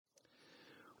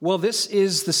Well, this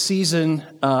is the season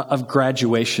of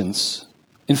graduations.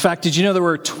 In fact, did you know there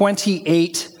were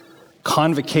 28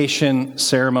 convocation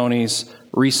ceremonies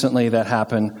recently that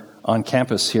happened on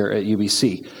campus here at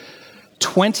UBC?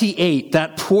 28,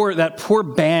 that poor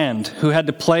band who had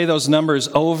to play those numbers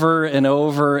over and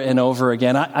over and over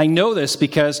again. I know this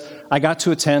because I got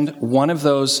to attend one of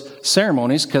those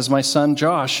ceremonies because my son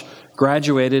Josh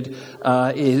graduated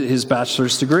his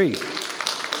bachelor's degree.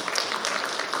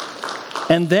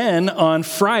 And then on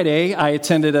Friday, I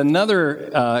attended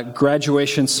another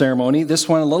graduation ceremony. This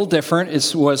one a little different.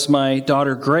 It was my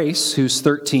daughter Grace, who's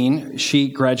 13. She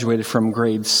graduated from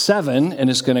grade 7 and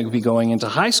is going to be going into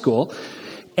high school.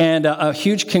 And a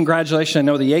huge congratulations. I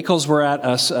know the Yakels were at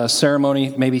a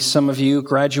ceremony. Maybe some of you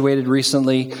graduated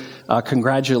recently.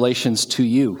 Congratulations to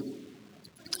you.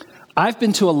 I've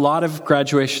been to a lot of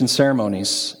graduation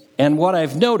ceremonies. And what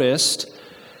I've noticed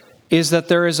is that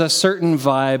there is a certain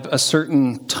vibe, a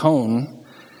certain tone.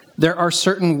 There are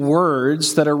certain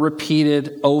words that are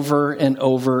repeated over and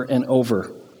over and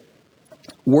over.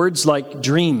 Words like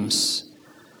dreams,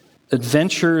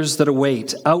 adventures that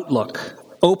await, outlook,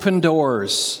 open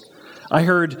doors. I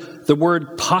heard the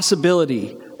word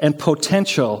possibility and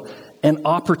potential and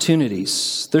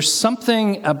opportunities. There's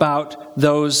something about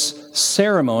those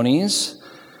ceremonies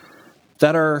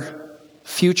that are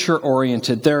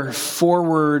future-oriented. They're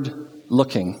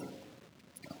forward-looking.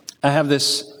 I have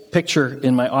this picture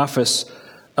in my office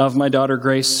of my daughter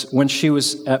Grace when she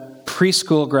was at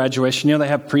preschool graduation. You know they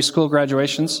have preschool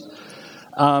graduations?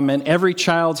 And every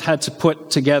child had to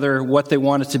put together what they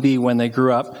wanted to be when they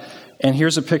grew up. And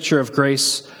here's a picture of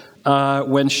Grace.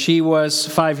 When she was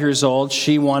 5 years old,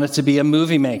 she wanted to be a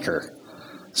movie maker.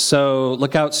 So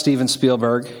look out, Steven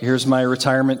Spielberg. Here's my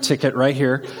retirement ticket right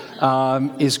here,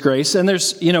 is Grace. And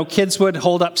there's, kids would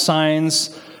hold up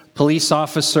signs, police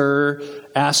officer,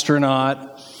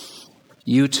 astronaut,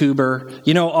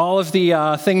 YouTuber, all of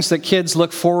the things that kids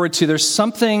look forward to. There's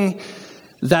something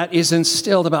that is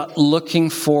instilled about looking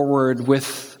forward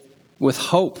with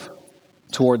hope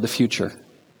toward the future.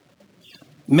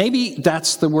 Maybe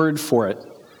that's the word for it.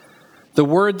 The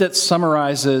word that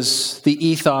summarizes the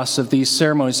ethos of these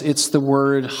ceremonies, it's the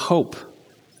word hope.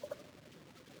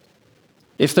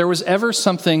 If there was ever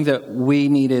something that we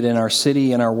needed in our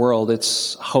city, in our world,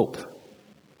 it's hope.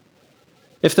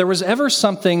 If there was ever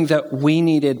something that we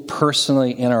needed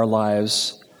personally in our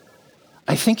lives,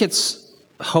 I think it's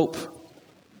hope.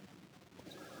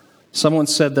 Someone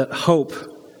said that hope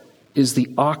is the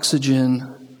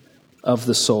oxygen of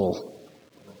the soul.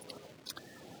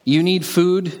 You need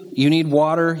food, you need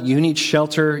water, you need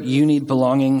shelter, you need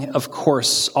belonging. Of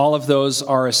course, all of those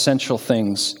are essential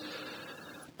things.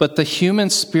 But the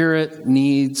human spirit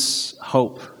needs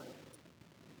hope.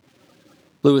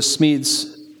 Lewis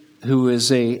Smedes, who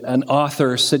is an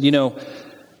author, said,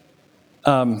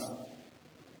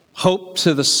 hope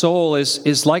to the soul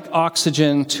is like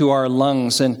oxygen to our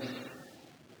lungs. And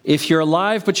if you're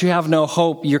alive but you have no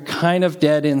hope, you're kind of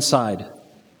dead inside.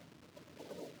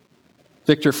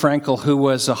 Viktor Frankl, who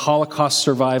was a Holocaust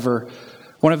survivor,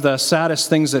 one of the saddest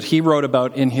things that he wrote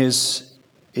about in his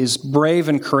brave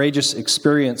and courageous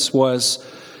experience was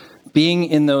being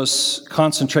in those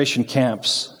concentration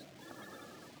camps.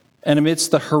 And amidst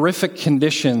the horrific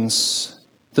conditions,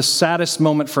 the saddest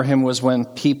moment for him was when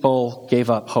people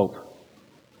gave up hope.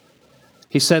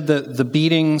 He said that the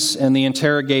beatings and the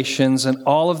interrogations and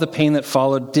all of the pain that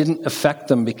followed didn't affect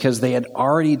them because they had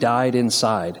already died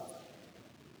inside.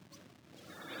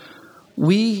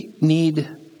 We need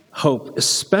hope,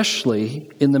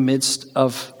 especially in the midst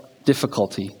of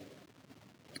difficulty.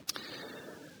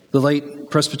 The late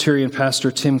Presbyterian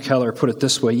pastor Tim Keller put it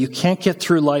this way: you can't get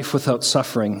through life without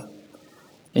suffering,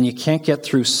 and you can't get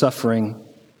through suffering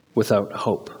without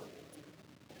hope.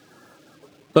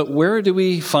 But where do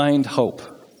we find hope?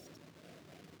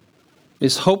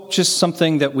 Is hope just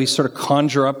something that we sort of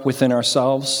conjure up within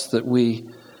ourselves, that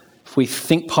if we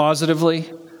think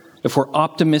positively, if we're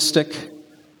optimistic,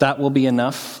 that will be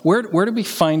enough? Where do we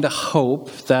find a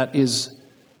hope that is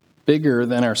bigger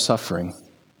than our suffering?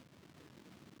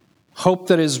 Hope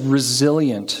that is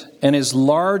resilient and is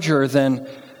larger than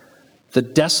the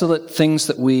desolate things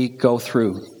that we go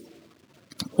through.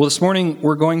 Well, this morning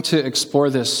we're going to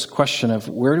explore this question of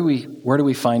where do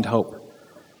we find hope?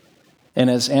 And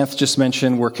as Anth just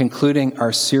mentioned, we're concluding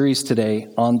our series today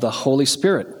on the Holy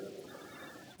Spirit.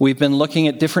 We've been looking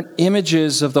at different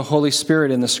images of the Holy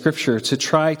Spirit in the Scripture to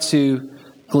try to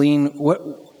glean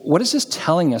what is this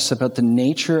telling us about the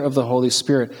nature of the Holy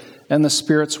Spirit and the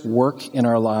Spirit's work in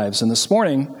our lives. And this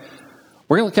morning,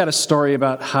 we're going to look at a story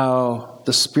about how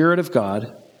the Spirit of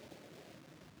God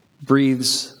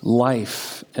breathes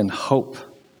life and hope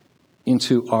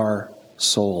into our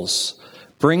souls,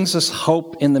 brings us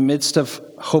hope in the midst of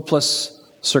hopeless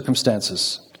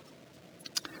circumstances.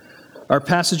 Our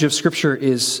passage of Scripture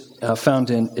is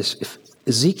found in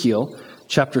Ezekiel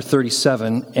chapter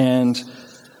 37, and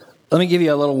let me give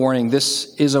you a little warning.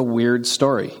 This is a weird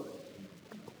story.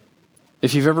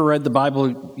 If you've ever read the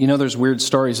Bible, you know there's weird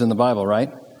stories in the Bible,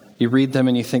 right? You read them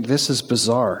and you think, this is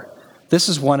bizarre. This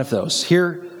is one of those.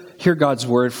 Hear God's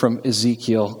word from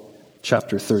Ezekiel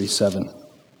chapter 37.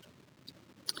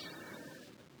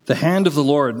 The hand of the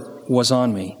Lord was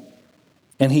on me,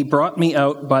 and he brought me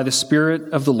out by the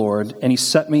Spirit of the Lord, and he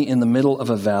set me in the middle of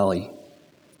a valley,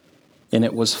 and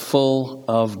it was full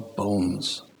of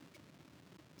bones.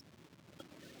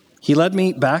 He led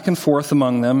me back and forth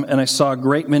among them, and I saw a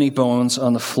great many bones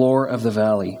on the floor of the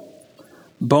valley,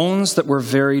 bones that were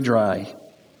very dry.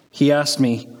 He asked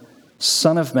me,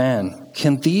 Son of man,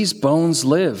 can these bones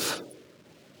live?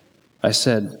 I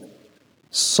said,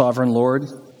 Sovereign Lord,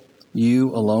 you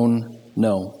alone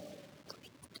know.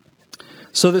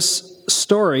 So this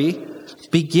story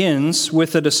begins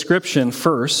with a description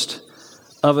first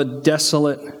of a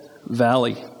desolate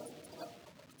valley.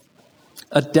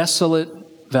 A desolate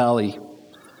valley.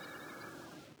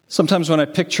 Sometimes when I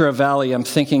picture a valley, I'm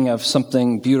thinking of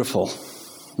something beautiful.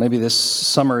 Maybe this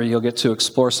summer you'll get to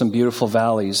explore some beautiful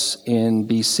valleys in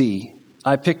BC.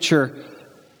 I picture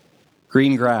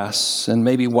green grass and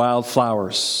maybe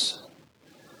wildflowers.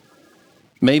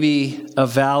 Maybe a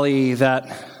valley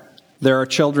that there are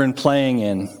children playing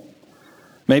in.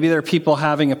 Maybe there are people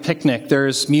having a picnic.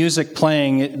 There's music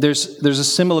playing. There's a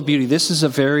symbol of beauty. This is a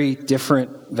very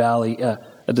different valley, a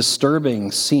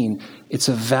disturbing scene. It's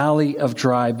a valley of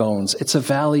dry bones. It's a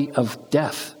valley of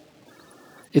death.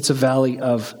 It's a valley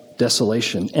of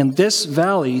desolation. And this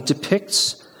valley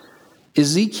depicts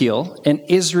Ezekiel and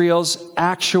Israel's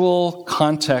actual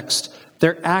context,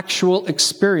 their actual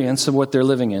experience of what they're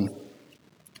living in.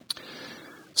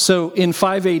 So in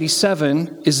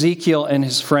 587, Ezekiel and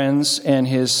his friends and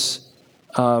his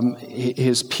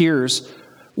peers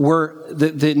were,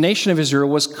 the nation of Israel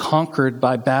was conquered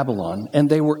by Babylon, and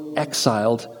they were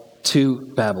exiled to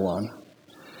Babylon.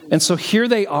 And so here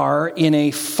they are in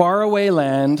a faraway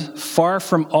land, far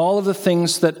from all of the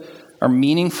things that are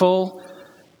meaningful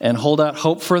and hold out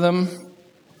hope for them.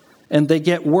 And they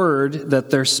get word that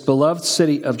their beloved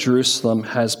city of Jerusalem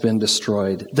has been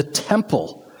destroyed. The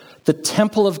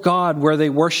temple of God where they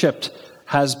worshipped,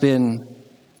 has been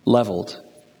leveled.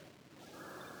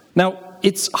 Now,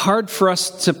 it's hard for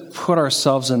us to put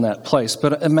ourselves in that place,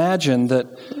 but imagine that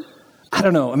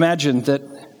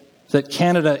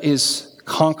Canada is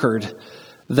conquered,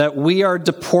 that we are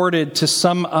deported to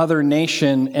some other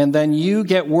nation, and then you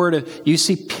get you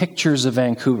see pictures of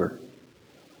Vancouver,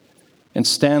 and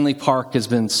Stanley Park has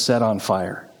been set on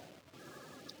fire,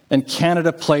 and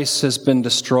Canada Place has been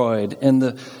destroyed, and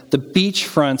the beach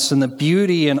fronts and the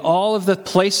beauty and all of the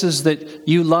places that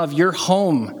you love, your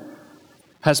home,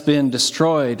 has been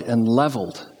destroyed and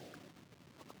leveled.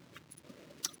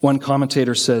 One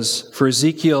commentator says, for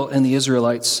Ezekiel and the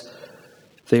Israelites,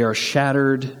 they are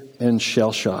shattered and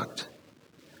shell-shocked.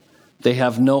 They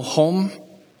have no home,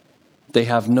 they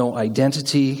have no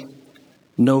identity,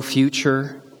 no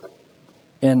future,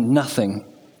 and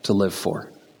nothing to live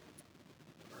for.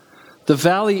 The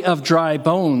valley of dry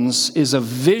bones is a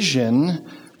vision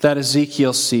that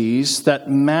Ezekiel sees that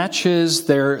matches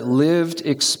their lived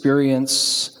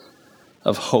experience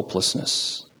of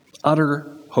hopelessness,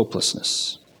 utter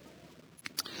hopelessness.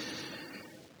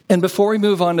 And before we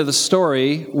move on to the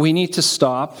story, we need to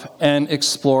stop and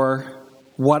explore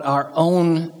what our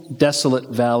own desolate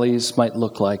valleys might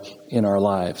look like in our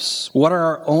lives. What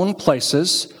are our own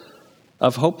places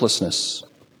of hopelessness?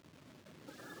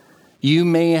 You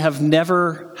may have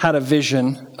never had a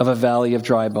vision of a valley of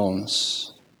dry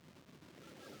bones,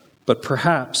 but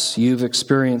perhaps you've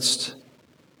experienced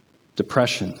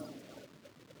depression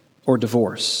or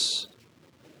divorce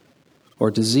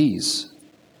or disease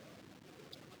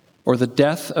or the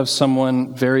death of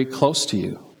someone very close to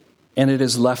you, and it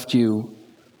has left you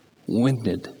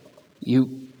winded.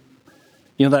 You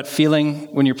know that feeling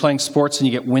when you're playing sports and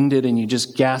you get winded and you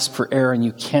just gasp for air and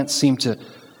you can't seem to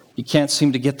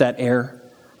get that air?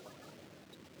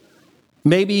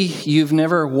 Maybe you've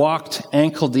never walked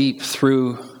ankle deep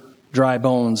through dry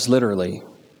bones, literally.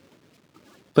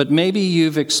 But maybe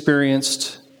you've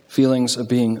experienced feelings of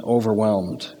being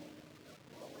overwhelmed,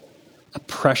 a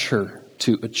pressure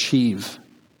to achieve,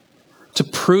 to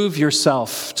prove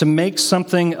yourself, to make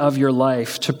something of your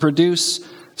life, to produce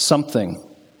something.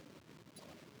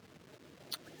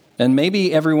 And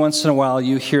maybe every once in a while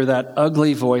you hear that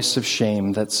ugly voice of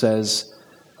shame that says,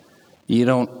 you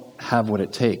don't have what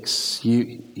it takes.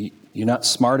 You're not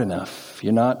smart enough.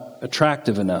 You're not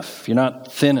attractive enough. You're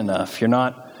not thin enough. You're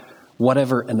not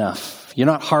whatever enough. You're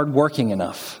not hardworking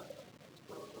enough.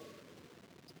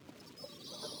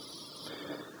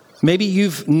 Maybe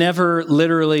you've never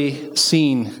literally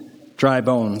seen dry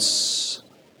bones,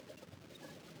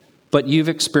 but you've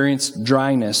experienced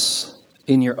dryness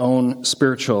in your own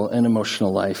spiritual and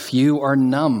emotional life. You are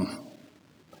numb.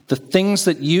 The things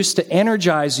that used to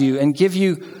energize you and give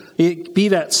you, be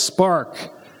that spark,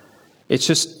 it's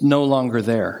just no longer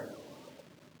there.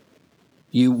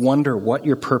 You wonder what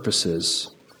your purpose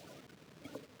is.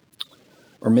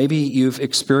 Or maybe you've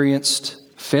experienced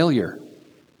failure.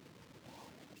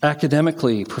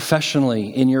 Academically,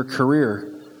 professionally, in your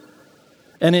career.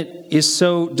 And it is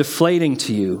so deflating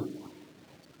to you.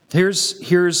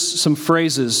 Here's some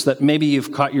phrases that maybe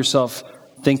you've caught yourself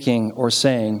thinking or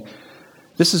saying.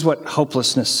 This is what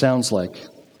hopelessness sounds like.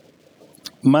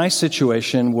 My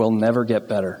situation will never get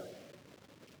better.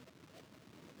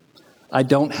 I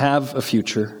don't have a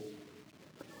future.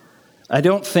 I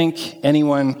don't think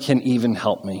anyone can even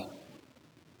help me.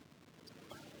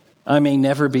 I may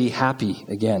never be happy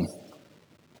again.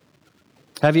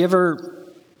 Have you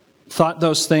ever thought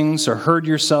those things or heard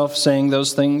yourself saying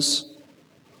those things?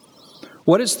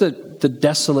 What is the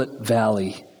desolate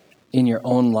valley in your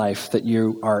own life that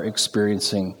you are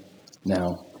experiencing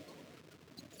now?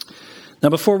 Now,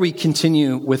 before we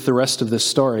continue with the rest of this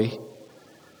story,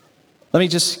 let me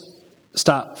just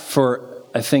stop for,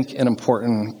 I think, an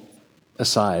important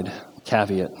aside,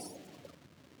 caveat.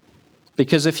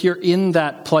 Because if you're in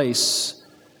that place,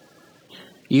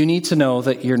 you need to know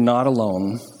that you're not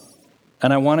alone.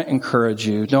 And I want to encourage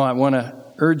you, I want to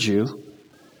urge you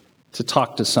to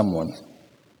talk to someone.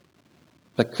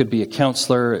 That could be a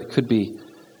counselor, it could be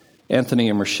Anthony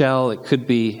and Michelle, it could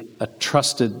be a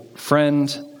trusted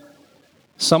friend,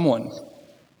 someone.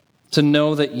 To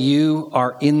know that you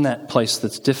are in that place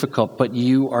that's difficult, but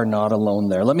you are not alone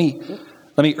there. Let me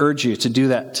urge you to do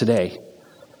that today.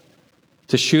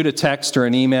 To shoot a text or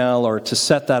an email or to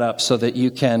set that up so that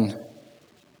you can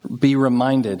be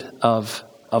reminded of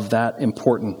that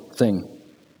important thing.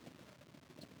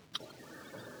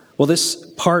 Well,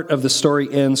 this part of the story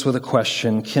ends with a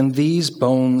question. Can these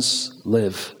bones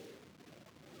live?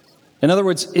 In other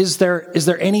words, is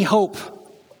there any hope?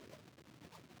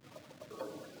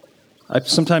 I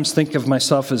sometimes think of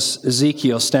myself as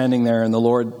Ezekiel standing there and the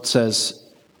Lord says,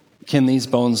 can these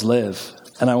bones live?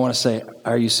 And I want to say,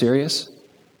 are you serious?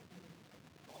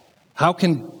 How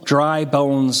can dry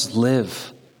bones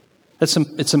live?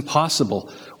 It's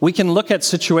impossible. We can look at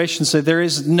situations and say there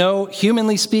is no,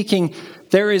 humanly speaking,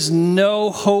 there is no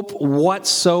hope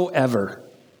whatsoever.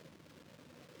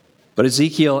 But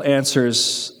Ezekiel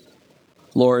answers,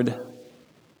 Lord,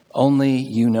 only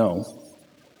you know.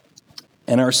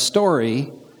 And our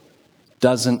story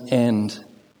doesn't end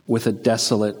with a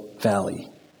desolate valley.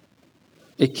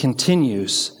 It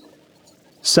continues,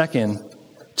 second,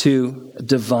 to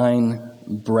divine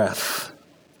breath.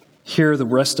 Hear the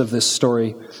rest of this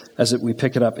story as we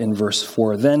pick it up in verse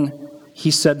 4. Then he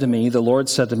said to me, the Lord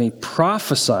said to me,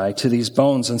 prophesy to these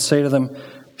bones and say to them,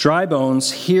 dry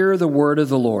bones, hear the word of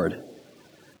the Lord.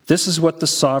 This is what the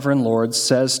sovereign Lord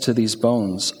says to these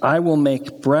bones. I will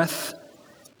make breath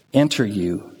enter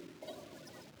you,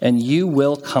 and you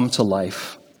will come to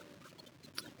life.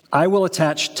 I will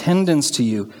attach tendons to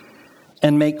you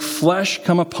and make flesh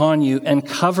come upon you and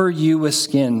cover you with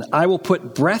skin. I will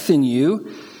put breath in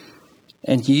you,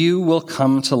 and you will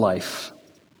come to life.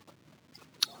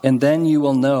 And then you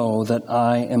will know that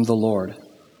I am the Lord.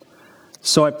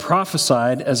 So I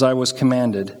prophesied as I was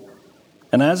commanded.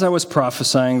 And as I was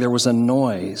prophesying, there was a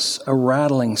noise, a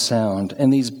rattling sound,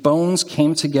 and these bones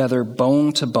came together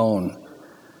bone to bone.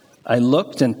 I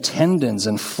looked, and tendons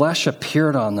and flesh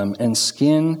appeared on them, and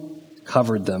skin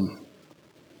covered them.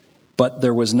 But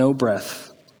there was no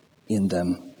breath in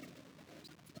them.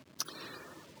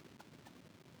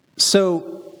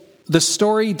 So the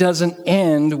story doesn't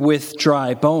end with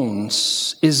dry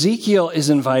bones. Ezekiel is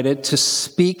invited to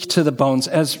speak to the bones,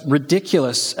 as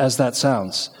ridiculous as that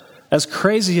sounds. As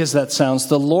crazy as that sounds,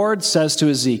 the Lord says to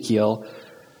Ezekiel,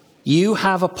 you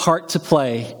have a part to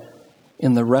play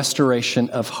in the restoration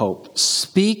of hope.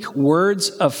 Speak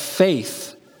words of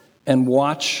faith and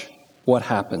watch what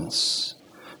happens.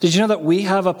 Did you know that we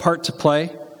have a part to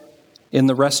play in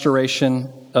the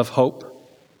restoration of hope?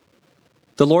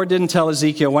 The Lord didn't tell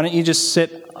Ezekiel, why don't you just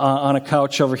sit on a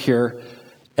couch over here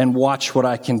and watch what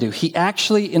I can do. He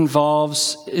actually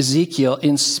involves Ezekiel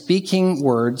in speaking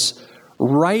words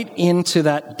right into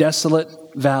that desolate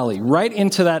valley, right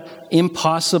into that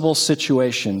impossible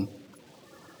situation.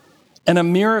 And a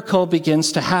miracle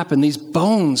begins to happen. These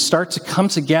bones start to come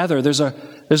together. There's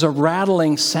a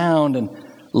rattling sound and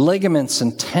ligaments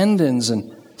and tendons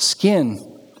and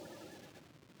skin.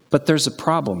 But there's a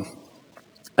problem.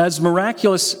 As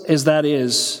miraculous as that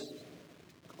is,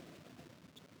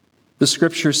 the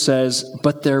scripture says,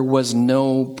 but there was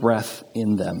no breath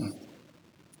in them.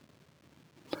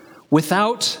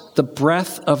 Without the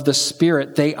breath of the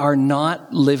Spirit, they are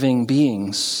not living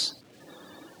beings.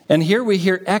 And here we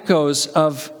hear echoes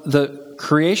of the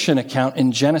creation account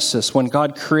in Genesis, when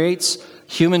God creates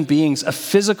human beings, a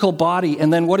physical body,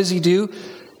 and then what does he do?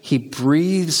 He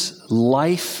breathes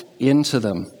life into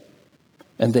them,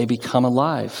 and they become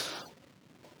alive.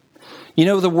 You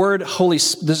know, the word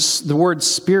the word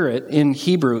spirit in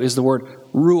Hebrew is the word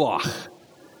ruach,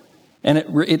 and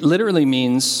it literally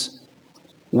means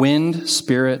wind,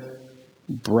 spirit,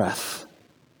 breath.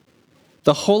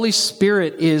 The Holy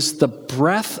Spirit is the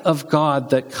breath of God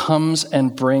that comes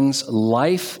and brings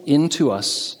life into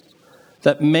us,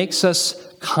 that makes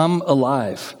us come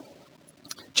alive.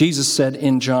 Jesus said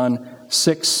in John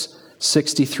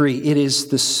 6:63, it is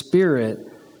the Spirit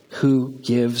who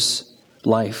gives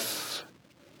life.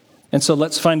 And so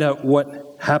let's find out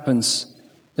what happens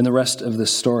in the rest of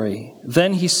this story.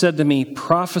 Then he said to me,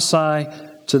 prophesy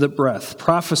to the breath,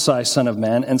 prophesy, Son of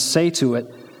Man, and say to it,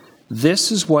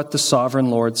 this is what the sovereign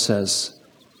Lord says.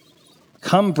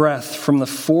 Come, breath from the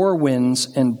four winds,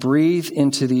 and breathe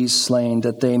into these slain,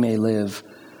 that they may live.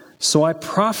 So I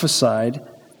prophesied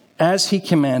as he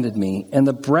commanded me, and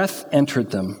the breath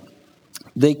entered them.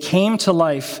 They came to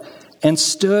life and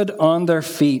stood on their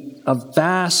feet, a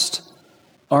vast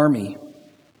army.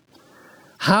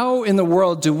 How in the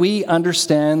world do we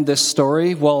understand this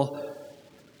story? Well,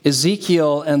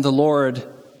 Ezekiel and the Lord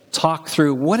talk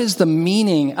through what is the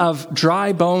meaning of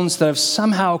dry bones that have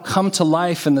somehow come to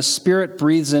life and the Spirit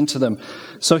breathes into them.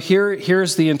 So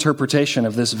here's the interpretation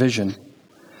of this vision.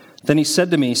 Then he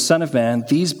said to me, Son of man,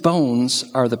 these bones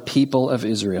are the people of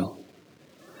Israel.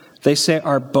 They say,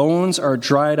 our bones are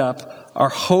dried up, our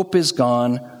hope is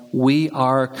gone, we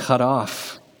are cut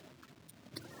off.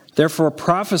 Therefore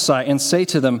prophesy and say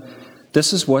to them,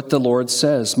 this is what the Lord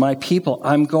says, my people,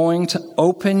 I'm going to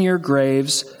open your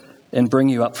graves and bring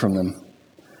you up from them.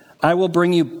 I will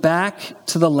bring you back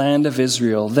to the land of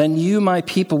Israel. Then you, my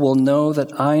people, will know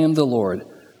that I am the Lord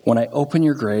when I open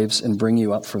your graves and bring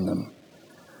you up from them.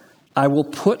 I will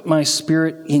put my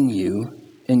Spirit in you,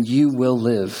 and you will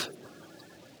live.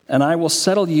 And I will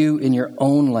settle you in your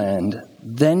own land.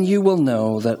 Then you will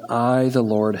know that I, the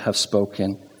Lord, have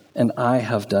spoken, and I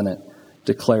have done it,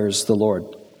 declares the Lord.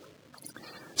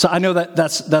 So I know that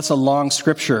that's a long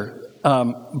scripture,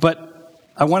 but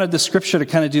I wanted the scripture to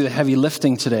kind of do the heavy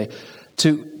lifting today,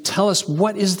 to tell us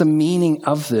what is the meaning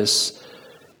of this,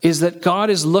 is that God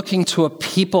is looking to a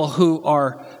people who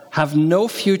have no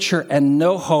future and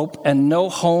no hope and no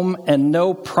home and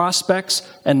no prospects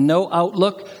and no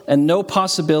outlook and no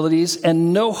possibilities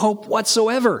and no hope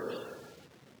whatsoever.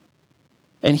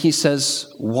 And he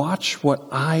says, watch what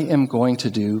I am going to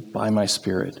do by my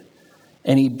Spirit.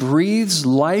 And he breathes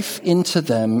life into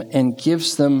them and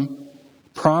gives them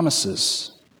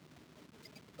promises.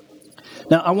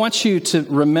 Now, I want you to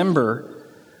remember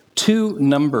two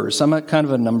numbers. I'm kind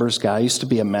of a numbers guy. I used to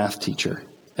be a math teacher.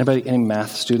 Any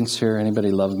math students here?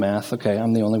 Anybody love math? Okay,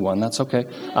 I'm the only one. That's okay.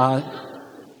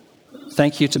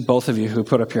 Thank you to both of you who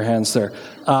put up your hands there.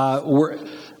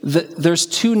 There's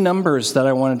two numbers that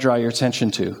I want to draw your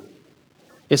attention to.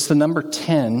 It's the number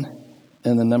 10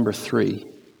 and the number 3.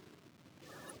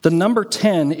 The number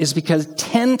 10 is because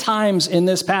 10 times in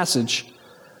this passage,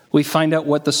 we find out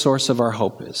what the source of our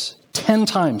hope is. 10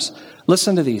 times.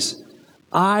 Listen to these.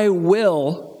 I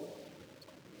will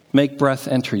make breath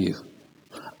enter you.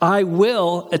 I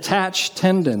will attach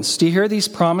tendons. Do you hear these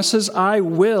promises? I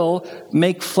will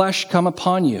make flesh come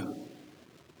upon you.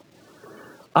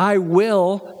 I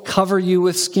will cover you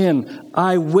with skin.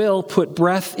 I will put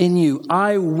breath in you.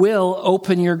 I will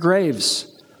open your graves.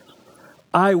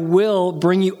 I will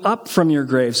bring you up from your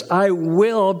graves. I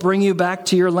will bring you back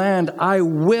to your land. I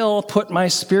will put my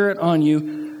Spirit on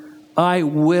you. I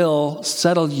will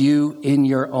settle you in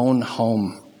your own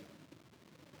home.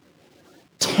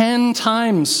 10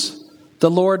 times the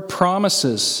Lord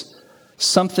promises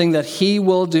something that he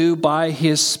will do by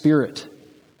his Spirit.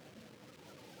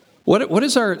 What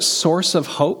is our source of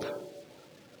hope?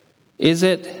 Is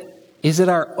it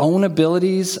our own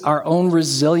abilities, our own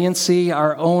resiliency,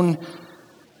 our own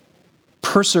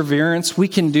perseverance? We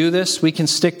can do this. We can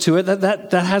stick to it.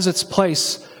 That has its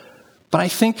place. But I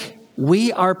think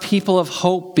We are people of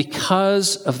hope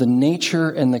because of the nature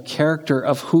and the character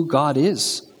of who God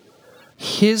is.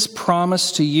 His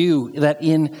promise to you that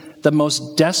in the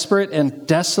most desperate and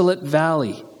desolate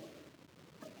valley,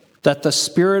 that the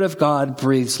Spirit of God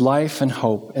breathes life and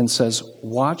hope and says,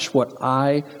 watch what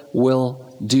I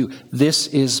will do. This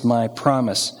is my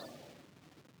promise.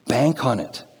 Bank on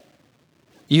it.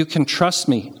 You can trust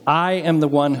me. I am the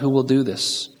one who will do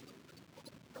this.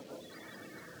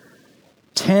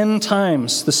 10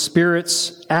 times the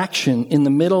Spirit's action in the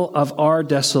middle of our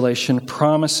desolation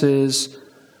promises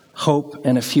hope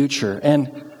and a future.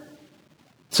 And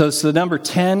so it's the number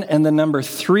 10 and the number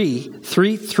 3.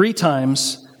 Three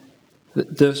times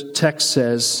the text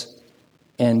says,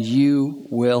 and you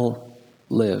will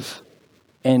live.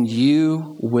 And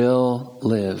you will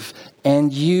live.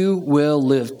 And you will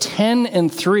live. 10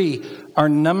 and 3 are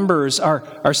numbers,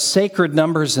 are sacred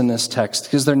numbers in this text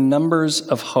because they're numbers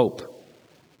of hope.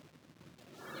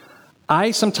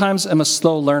 I sometimes am a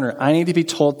slow learner. I need to be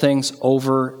told things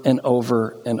over and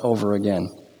over and over again.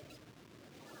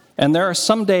 And there are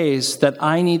some days that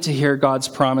I need to hear God's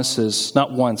promises,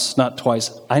 not once, not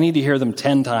twice. I need to hear them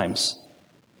 10 times.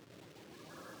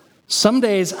 Some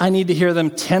days I need to hear them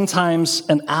 10 times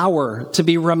an hour to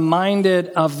be reminded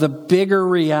of the bigger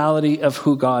reality of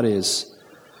who God is.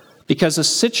 Because a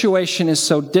situation is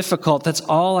so difficult, that's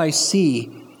all I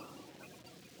see.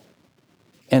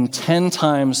 And 10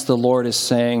 times the Lord is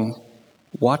saying,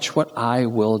 watch what I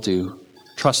will do.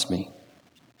 Trust me.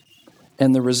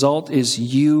 And the result is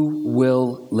you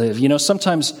will live. You know,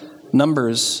 sometimes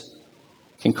numbers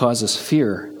can cause us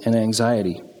fear and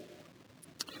anxiety.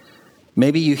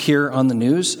 Maybe you hear on the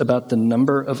news about the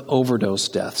number of overdose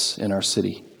deaths in our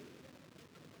city.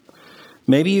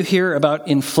 Maybe you hear about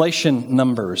inflation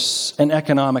numbers and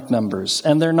economic numbers,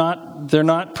 and they're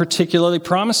not particularly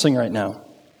promising right now.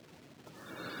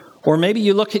 Or maybe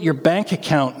you look at your bank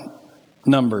account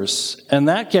numbers, and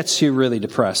that gets you really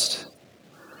depressed.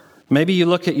 Maybe you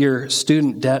look at your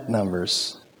student debt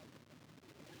numbers.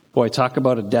 Boy, talk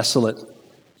about a desolate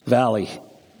valley.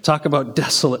 Talk about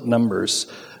desolate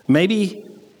numbers. Maybe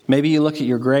you look at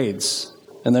your grades,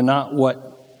 and they're not what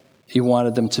you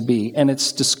wanted them to be, and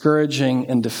it's discouraging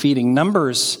and defeating.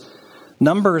 Numbers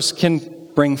can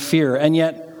bring fear, and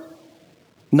yet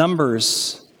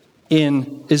numbers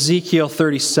in Ezekiel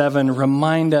 37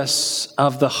 remind us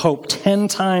of the hope. 10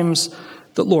 times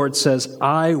the Lord says,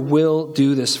 I will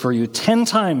do this for you. 10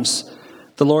 times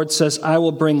the Lord says, I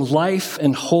will bring life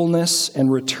and wholeness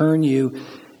and return you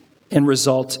and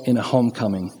result in a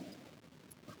homecoming.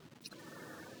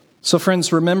 So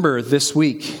friends, remember this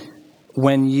week,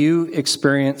 when you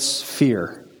experience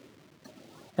fear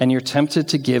and you're tempted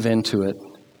to give into it,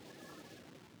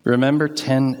 remember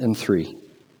 10 and 3.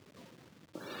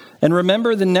 And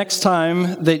remember the next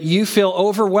time that you feel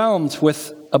overwhelmed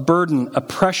with a burden, a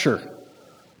pressure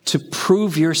to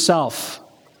prove yourself.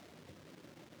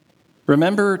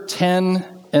 Remember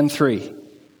 10 and 3.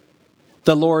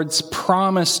 The Lord's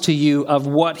promise to you of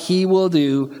what He will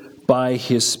do by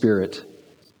His Spirit.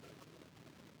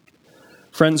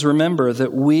 Friends, remember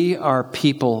that we are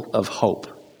people of hope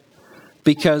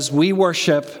because we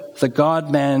worship the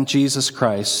God-man Jesus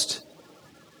Christ,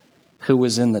 who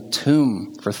was in the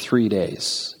tomb for 3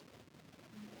 days.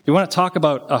 You want to talk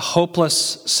about a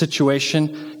hopeless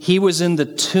situation? He was in the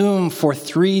tomb for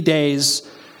 3 days,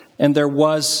 and there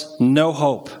was no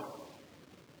hope.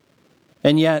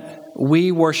 And yet,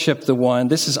 we worship the one,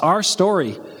 this is our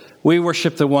story, we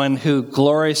worship the one who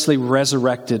gloriously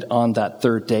resurrected on that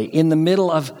third day. In the middle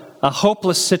of a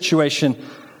hopeless situation,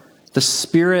 the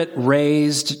Spirit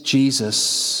raised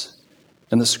Jesus.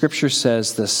 And the Scripture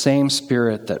says the same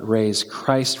Spirit that raised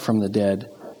Christ from the dead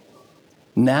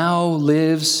now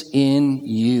lives in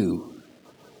you.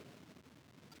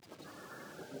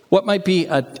 What might be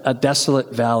a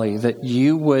desolate valley that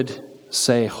you would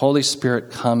say, Holy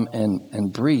Spirit, come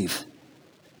and breathe?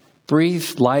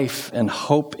 Breathe life and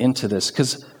hope into this,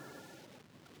 because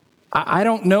I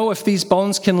don't know if these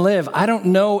bones can live. I don't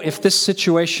know if this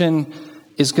situation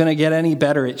is going to get any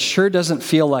better. It sure doesn't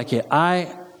feel like it.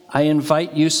 I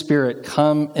invite you, Spirit,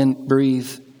 come and breathe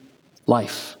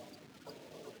life.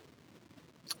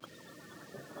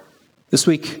 This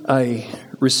week, I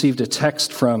received a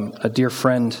text from a dear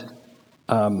friend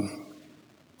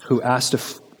who asked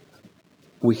if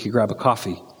we could grab a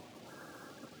coffee.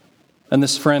 And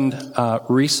this friend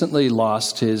recently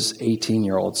lost his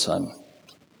 18-year-old son.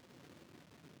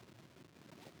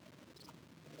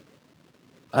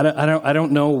 I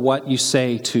don't know what you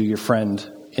say to your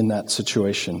friend in that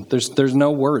situation. There's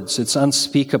no words. It's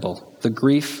unspeakable, the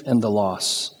grief and the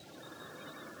loss.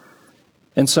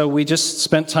 And so we just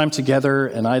spent time together,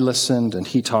 and I listened, and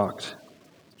he talked.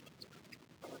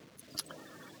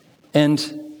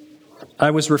 And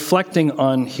I was reflecting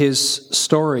on his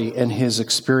story and his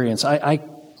experience. I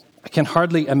can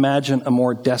hardly imagine a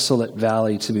more desolate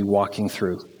valley to be walking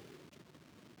through.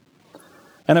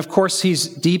 And of course, he's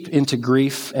deep into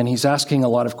grief, and he's asking a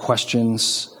lot of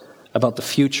questions about the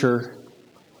future.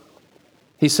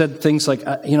 He said things like,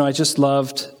 I just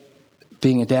loved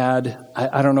being a dad.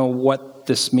 I don't know what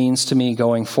this means to me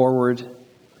going forward.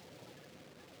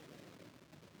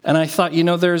 And I thought,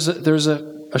 there's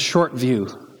a short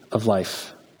view of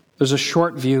life. There's a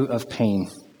short view of pain.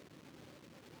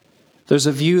 There's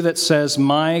a view that says,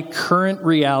 my current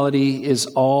reality is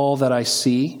all that I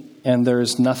see, and there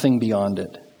is nothing beyond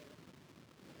it.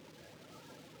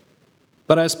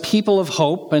 But as people of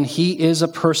hope, and he is a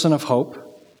person of hope,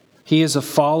 he is a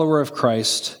follower of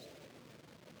Christ,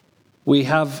 we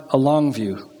have a long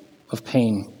view of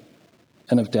pain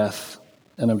and of death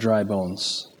and of dry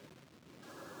bones.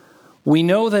 We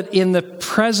know that in the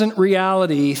present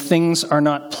reality, things are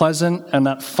not pleasant and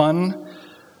not fun,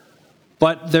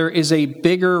 but there is a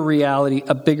bigger reality,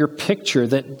 a bigger picture,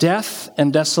 that death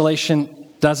and desolation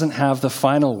doesn't have the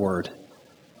final word,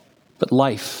 but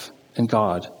life and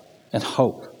God and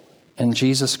hope and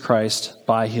Jesus Christ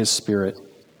by his Spirit.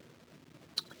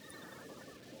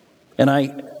 And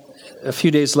a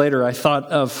few days later, I thought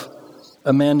of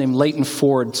a man named Leighton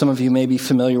Ford. Some of you may be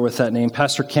familiar with that name.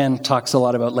 Pastor Ken talks a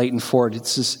lot about Leighton Ford.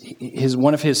 It's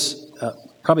one of his,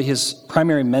 probably his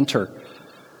primary mentor.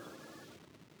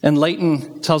 And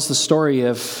Leighton tells the story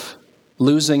of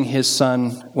losing his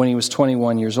son when he was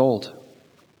 21 years old,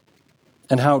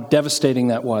 and how devastating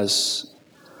that was.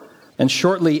 And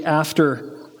shortly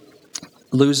after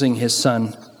losing his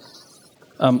son,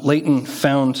 Leighton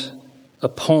found a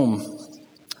poem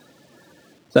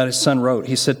that his son wrote.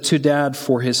 He said, "To Dad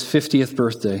for his 50th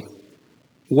birthday,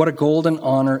 what a golden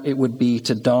honor it would be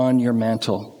to don your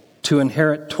mantle, to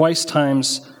inherit twice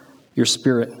times your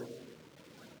spirit.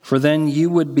 For then you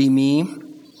would be me,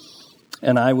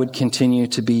 and I would continue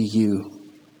to be you."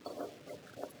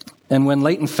 And when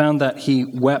Leighton found that, he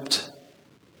wept.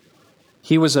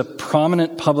 He was a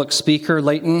prominent public speaker,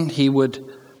 Leighton. He would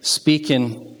speak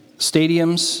in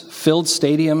stadiums, filled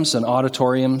stadiums and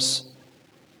auditoriums.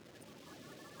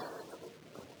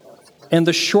 And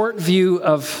the short view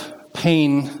of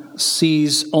pain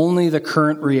sees only the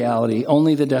current reality,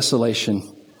 only the desolation.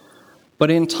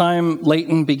 But in time,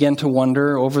 Leighton began to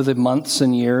wonder over the months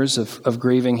and years of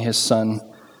grieving his son.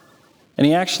 And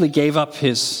he actually gave up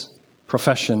his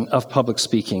profession of public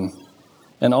speaking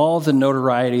and all the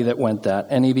notoriety that went that.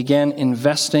 And he began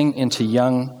investing into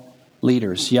young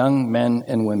leaders, young men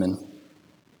and women.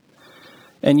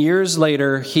 And years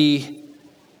later, he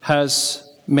has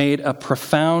made a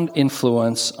profound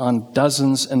influence on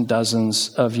dozens and dozens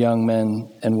of young men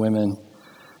and women,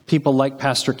 people like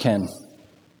Pastor Ken.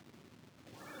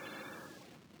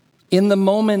 In the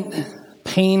moment,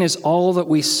 pain is all that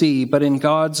we see, but in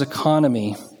God's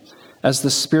economy, as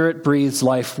the Spirit breathes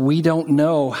life, we don't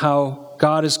know how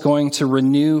God is going to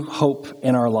renew hope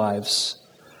in our lives.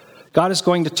 God is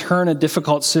going to turn a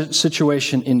difficult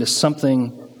situation into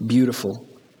something beautiful.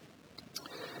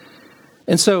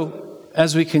 And so,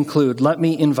 as we conclude, let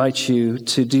me invite you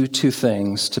to do two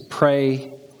things: to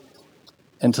pray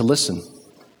and to listen.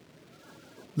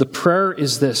 The prayer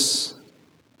is this: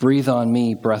 breathe on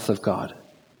me, breath of God.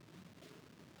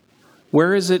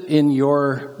 Where is it in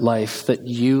your life that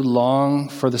you long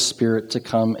for the Spirit to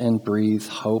come and breathe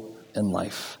hope and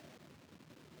life?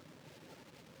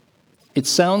 It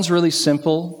sounds really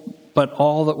simple, but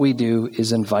all that we do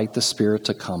is invite the Spirit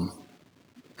to come.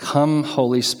 Come,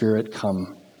 Holy Spirit,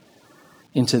 come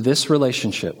into this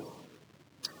relationship,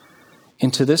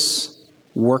 into this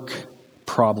work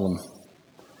problem,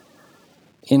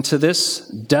 into this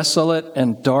desolate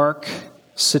and dark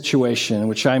situation in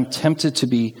which I'm tempted to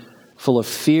be full of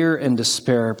fear and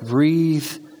despair. Breathe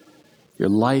your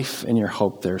life and your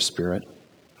hope there, Spirit.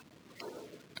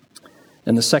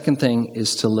 And the second thing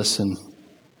is to listen.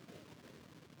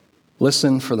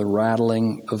 Listen for the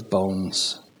rattling of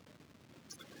bones.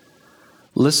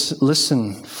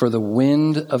 Listen for the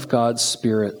wind of God's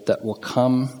Spirit that will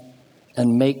come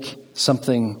and make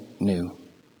something new.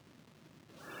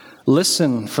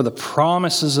 Listen for the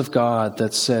promises of God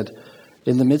that said,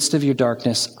 in the midst of your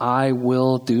darkness, I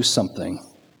will do something.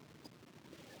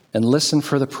 And listen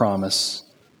for the promise,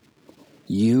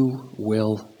 you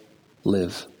will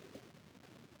live.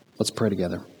 Let's pray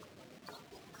together.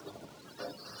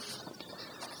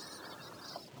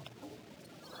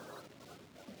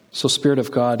 So, Spirit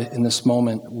of God, in this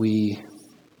moment, we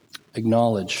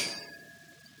acknowledge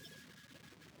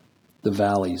the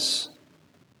valleys,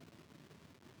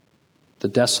 the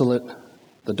desolate,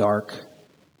 the dark,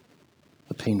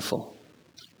 the painful.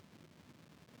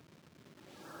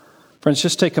 Friends,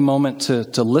 just take a moment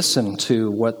to listen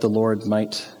to what the Lord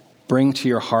might bring to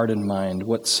your heart and mind,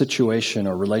 what situation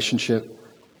or relationship.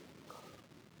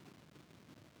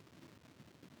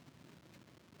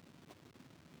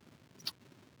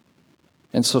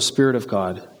 And so, Spirit of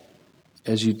God,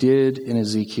 as you did in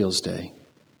Ezekiel's day,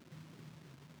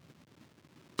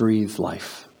 breathe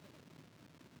life.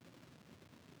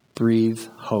 Breathe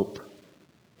hope.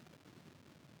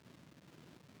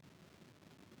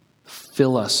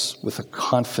 Fill us with a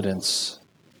confidence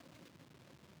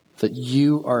that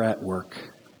you are at work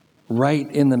right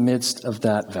in the midst of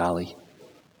that valley.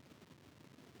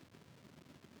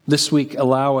 This week,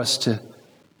 allow us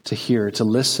to hear, to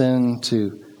listen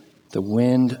to the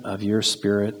wind of your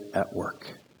Spirit at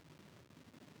work.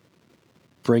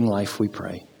 Bring life, we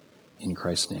pray. In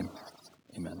Christ's name,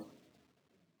 amen.